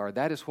feelings are.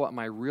 That is what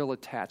my real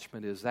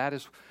attachment is. That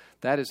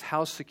is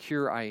how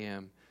secure I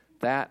am.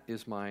 That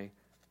is my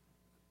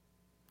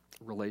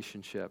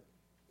relationship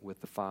with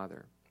the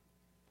Father.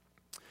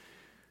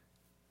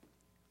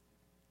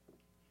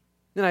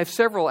 Then I have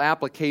several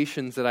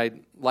applications that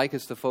I'd like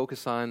us to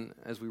focus on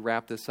as we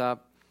wrap this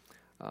up.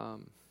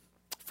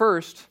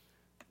 First,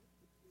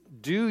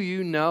 do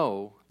you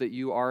know that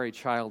you are a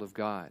child of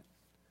God?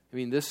 I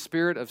mean, this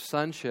spirit of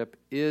sonship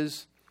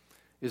is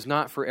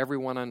not for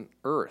everyone on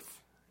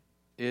earth.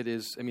 It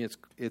is. I mean,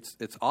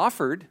 it's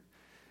offered.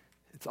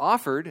 It's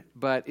offered,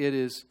 but it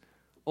is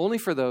only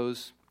for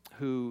those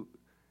who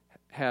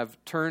have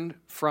turned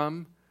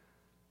from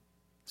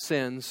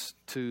sins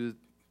to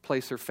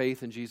place their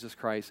faith in Jesus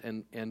Christ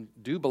and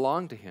do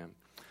belong to Him.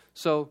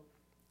 So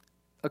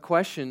a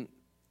question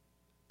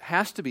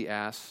has to be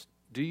asked,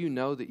 do you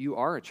know that you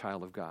are a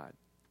child of God?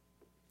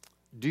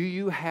 Do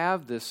you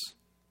have this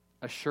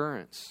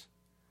assurance?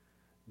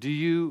 Do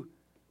you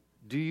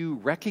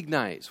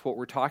recognize what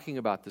we're talking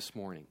about this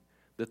morning?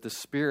 That the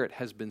Spirit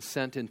has been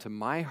sent into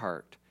my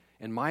heart,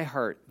 and my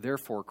heart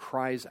therefore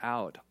cries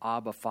out,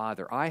 Abba,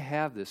 Father. I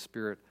have this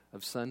spirit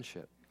of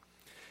sonship.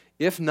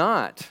 If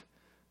not,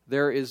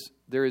 there is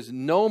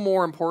no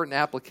more important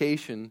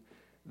application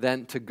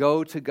than to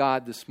go to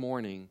God this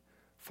morning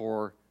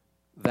for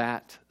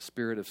that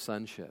spirit of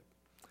sonship.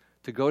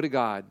 To go to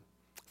God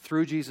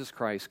through Jesus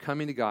Christ,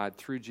 coming to God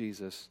through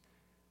Jesus,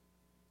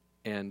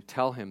 and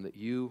tell Him that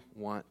you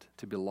want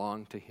to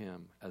belong to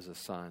Him as a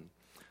son.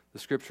 The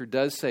Scripture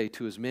does say,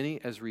 to as many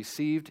as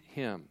received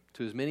Him,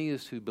 to as many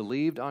as who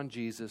believed on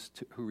Jesus,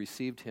 who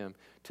received Him,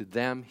 to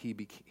them He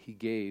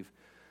gave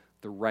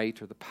the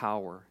right or the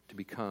power to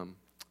become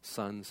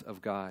sons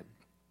of God.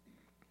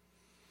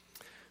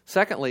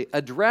 Secondly,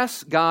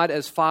 address God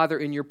as Father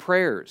in your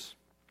prayers.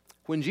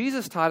 When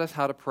Jesus taught us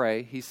how to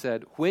pray, He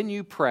said, when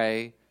you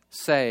pray,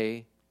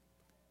 say,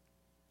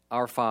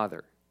 Our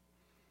Father.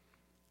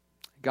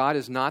 God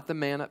is not the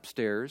man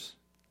upstairs.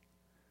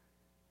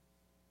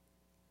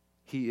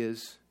 He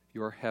is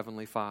your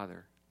heavenly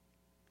Father.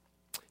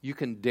 You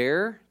can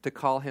dare to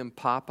call Him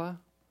Papa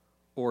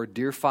or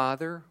dear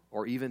Father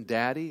or even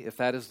Daddy, if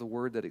that is the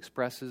word that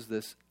expresses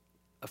this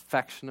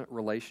affectionate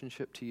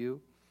relationship to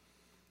you.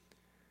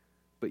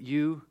 But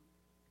you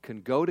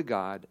can go to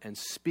God and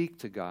speak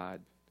to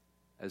God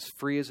as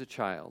free as a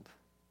child.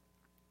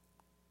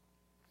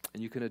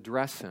 And you can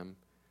address Him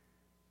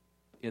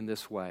in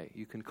this way.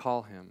 You can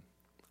call Him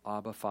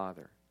Abba,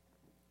 Father.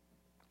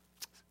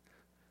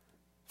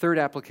 Third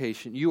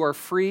application, you are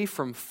free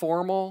from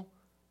formal,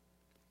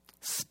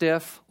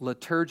 stiff,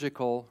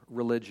 liturgical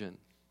religion.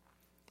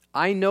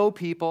 I know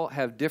people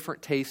have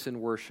different tastes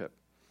in worship,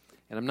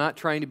 and I'm not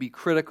trying to be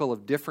critical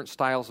of different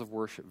styles of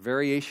worship.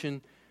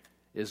 Variation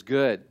is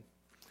good.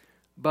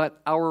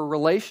 But our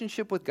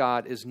relationship with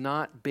God is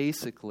not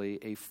basically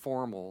a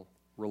formal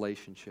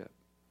relationship.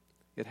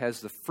 It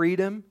has the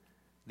freedom,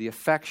 the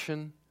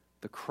affection,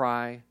 the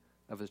cry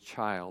of a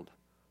child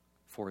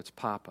for its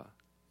Papa.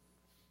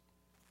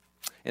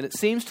 And it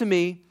seems to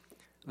me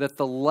that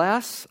the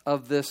less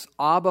of this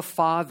Abba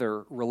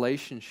Father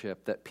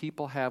relationship that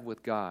people have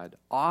with God,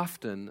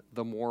 often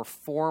the more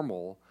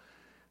formal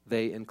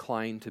they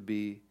incline to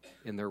be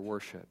in their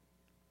worship.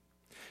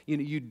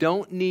 You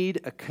don't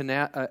need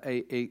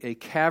a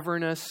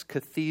cavernous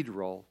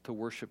cathedral to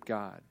worship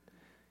God.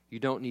 You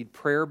don't need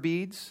prayer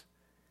beads.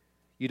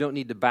 You don't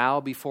need to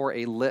bow before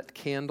a lit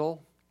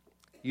candle.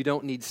 You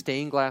don't need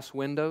stained glass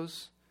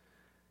windows.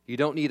 You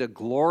don't need a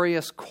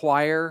glorious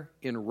choir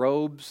in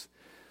robes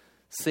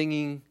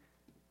singing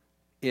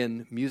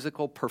in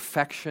musical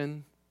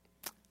perfection.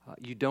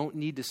 You don't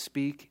need to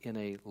speak in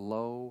a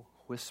low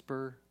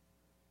whisper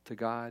to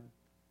God.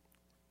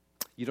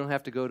 You don't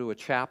have to go to a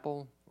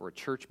chapel or a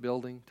church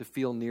building to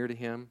feel near to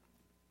Him.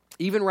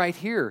 Even right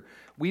here,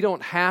 we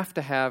don't have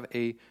to have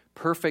a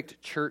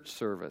perfect church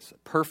service,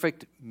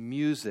 perfect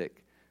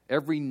music,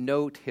 every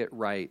note hit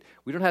right.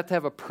 We don't have to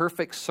have a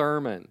perfect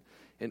sermon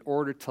in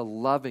order to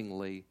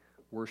lovingly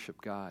worship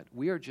God.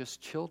 We are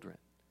just children.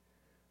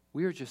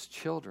 We are just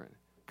children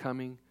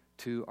coming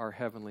to our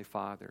Heavenly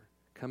Father,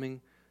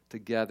 coming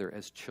together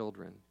as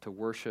children to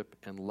worship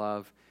and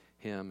love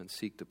Him and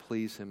seek to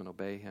please Him and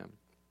obey Him.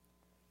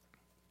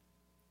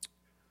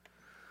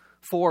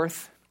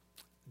 Fourth,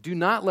 do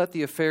not let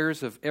the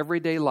affairs of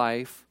everyday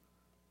life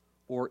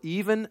or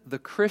even the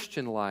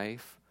Christian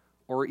life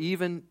or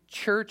even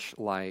church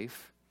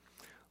life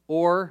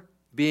or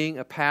being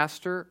a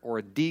pastor or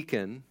a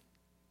deacon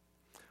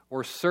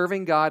or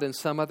serving God in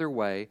some other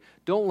way,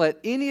 don't let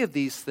any of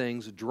these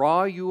things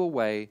draw you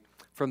away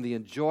from the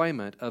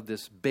enjoyment of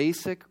this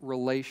basic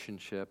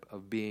relationship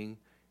of being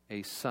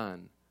a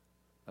son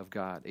of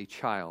God, a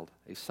child,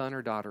 a son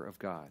or daughter of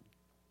God.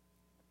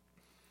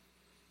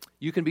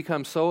 You can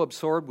become so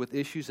absorbed with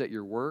issues at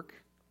your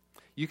work.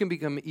 You can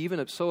become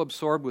even so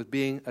absorbed with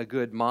being a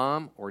good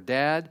mom or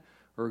dad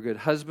or a good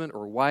husband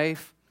or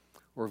wife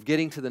or of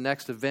getting to the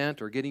next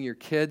event or getting your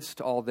kids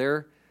to all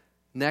their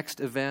next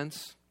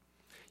events.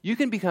 You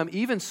can become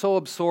even so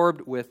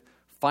absorbed with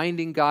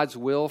finding God's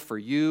will for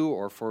you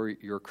or for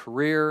your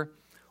career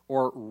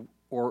or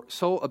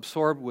so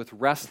absorbed with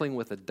wrestling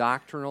with a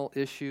doctrinal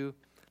issue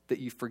that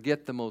you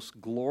forget the most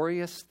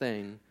glorious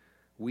thing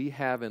we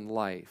have in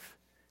life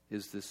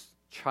is this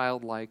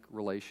childlike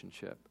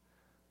relationship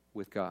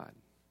with God.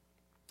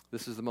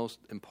 This is the most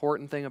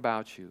important thing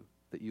about you,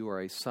 that you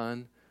are a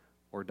son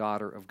or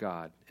daughter of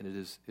God. And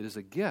it is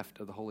a gift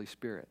of the Holy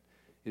Spirit.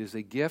 It is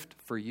a gift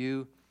for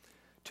you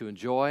to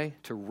enjoy,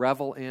 to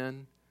revel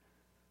in,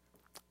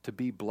 to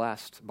be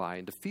blessed by,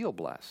 and to feel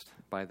blessed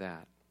by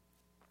that.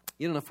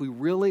 You know, if we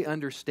really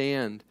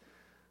understand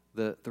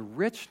the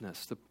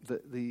richness,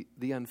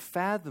 the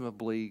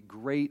unfathomably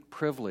great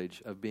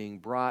privilege of being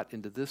brought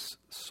into this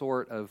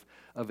sort of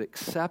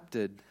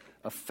accepted,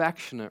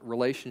 affectionate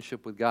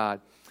relationship with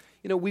God,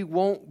 you know, we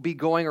won't be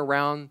going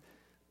around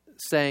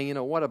saying, you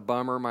know, what a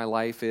bummer my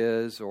life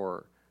is,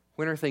 or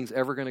when are things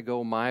ever going to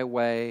go my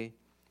way,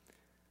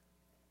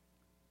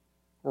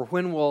 or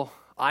when will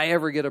I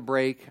ever get a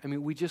break? I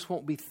mean, we just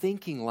won't be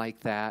thinking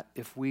like that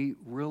if we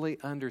really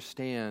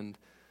understand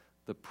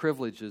the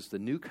privileges, the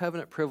new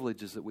covenant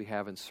privileges that we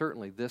have, and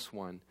certainly this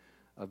one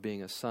of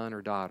being a son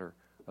or daughter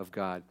of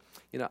God.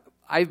 You know,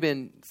 I've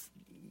been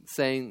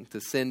saying to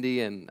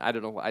Cindy, and I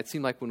don't know, it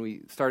seemed like when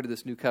we started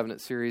this new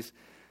covenant series,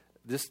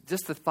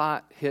 just the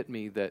thought hit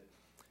me that,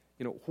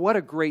 you know, what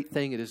a great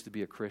thing it is to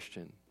be a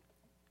Christian.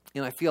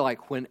 And I feel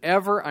like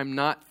whenever I'm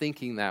not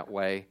thinking that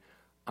way,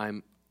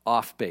 I'm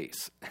off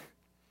base.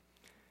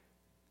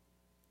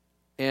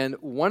 And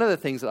one of the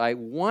things that I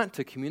want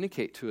to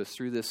communicate to us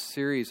through this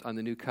series on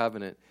the New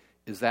Covenant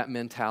is that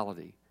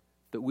mentality,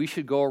 that we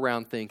should go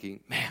around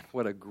thinking, man,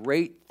 what a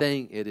great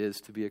thing it is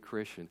to be a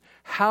Christian.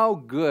 How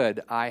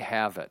good I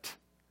have it.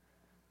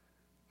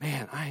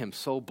 Man, I am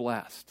so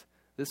blessed.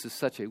 This is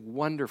such a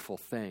wonderful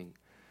thing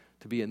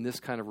to be in this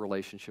kind of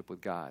relationship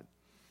with God.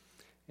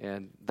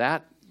 And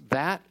that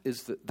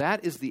is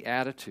the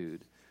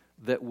attitude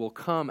that will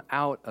come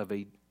out of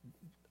a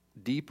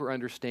deeper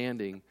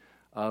understanding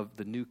of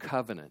the new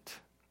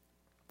covenant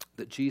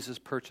that Jesus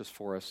purchased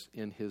for us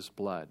in His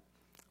blood.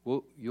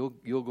 You'll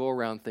go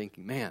around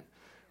thinking, man,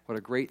 what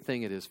a great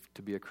thing it is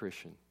to be a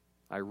Christian.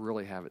 I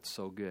really have it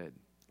so good.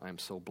 I'm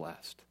so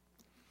blessed.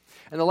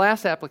 And the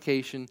last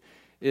application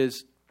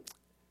is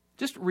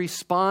just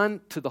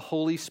respond to the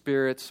Holy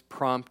Spirit's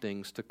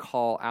promptings to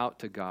call out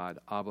to God,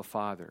 Abba,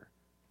 Father,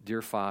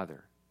 dear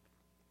Father.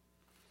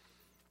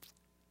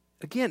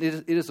 Again,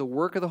 it is a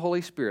work of the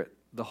Holy Spirit.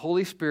 The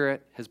Holy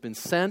Spirit has been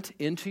sent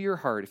into your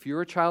heart. If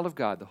you're a child of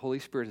God, the Holy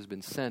Spirit has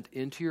been sent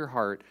into your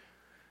heart,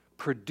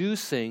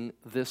 producing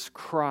this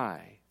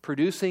cry,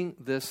 producing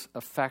this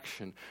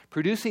affection,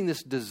 producing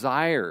this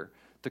desire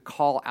to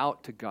call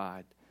out to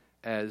God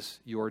as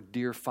your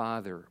dear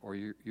Father or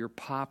your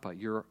Papa,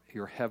 your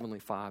Heavenly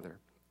Father.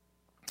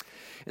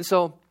 And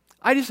so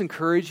I just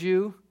encourage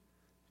you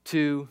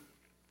to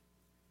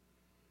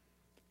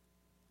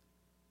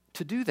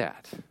do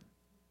that,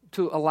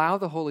 to allow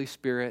the Holy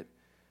Spirit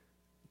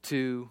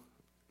to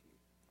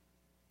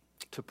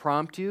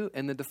prompt you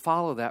and then to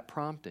follow that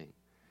prompting.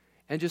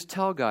 And just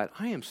tell God,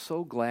 I am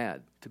so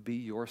glad to be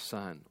your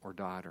son or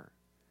daughter.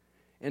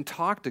 And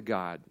talk to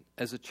God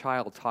as a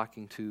child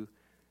talking to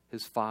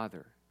his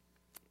father.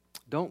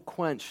 Don't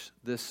quench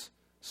this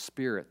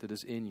spirit that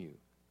is in you,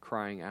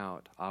 crying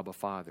out, Abba,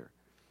 Father.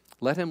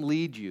 Let Him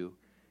lead you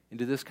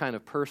into this kind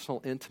of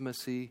personal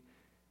intimacy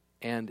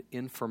and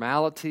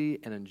informality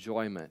and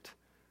enjoyment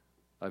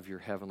of your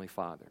Heavenly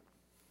Father.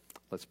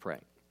 Let's pray.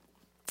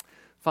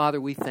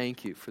 Father, we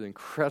thank you for the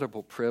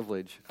incredible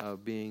privilege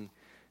of being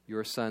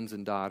your sons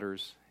and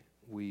daughters.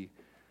 We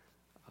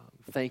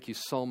thank you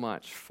so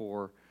much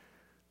for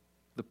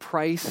the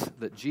price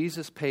that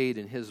Jesus paid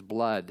in His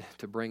blood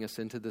to bring us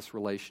into this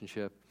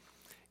relationship,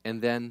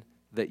 and then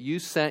that you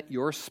sent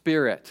your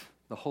Spirit,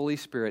 the Holy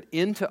Spirit,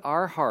 into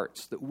our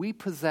hearts, that we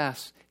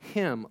possess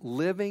Him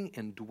living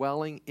and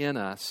dwelling in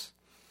us.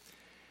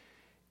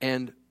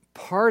 And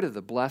part of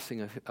the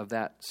blessing of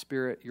that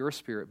Spirit, your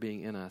Spirit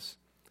being in us,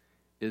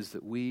 is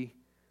that we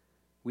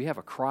have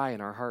a cry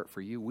in our heart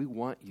for you. We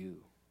want you,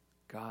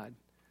 God.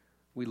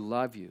 We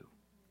love you.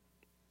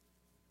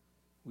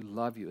 We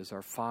love you as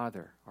our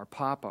Father, our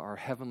Papa, our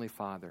Heavenly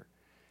Father.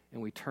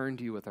 And we turn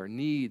to you with our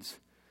needs,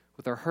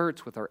 with our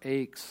hurts, with our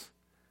aches.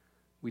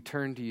 We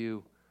turn to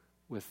you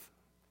with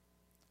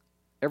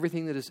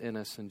everything that is in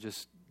us and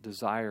just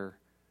desire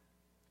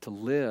to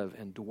live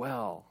and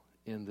dwell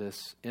in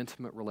this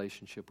intimate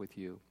relationship with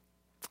you.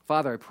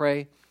 Father, I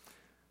pray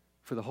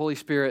for the Holy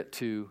Spirit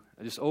to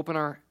just open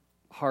our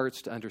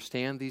hearts to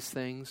understand these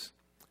things,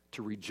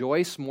 to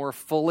rejoice more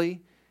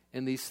fully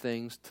in these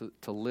things,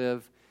 to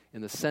live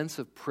in the sense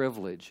of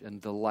privilege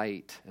and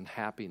delight and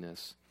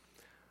happiness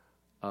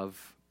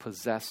of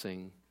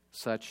possessing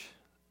such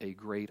a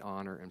great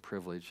honor and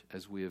privilege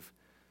as we have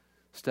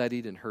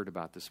studied and heard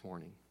about this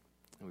morning.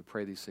 And we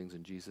pray these things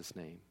in Jesus'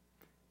 name.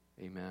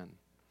 Amen.